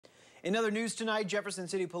In other news tonight, Jefferson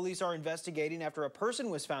City police are investigating after a person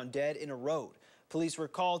was found dead in a road. Police were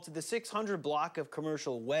called to the 600 block of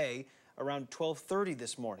Commercial Way around 12:30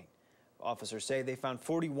 this morning. Officers say they found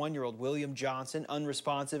 41-year-old William Johnson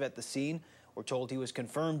unresponsive at the scene. We're told he was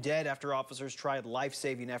confirmed dead after officers tried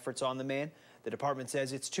life-saving efforts on the man. The department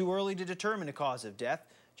says it's too early to determine a cause of death.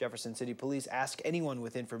 Jefferson City police ask anyone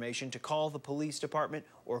with information to call the police department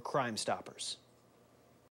or Crime Stoppers.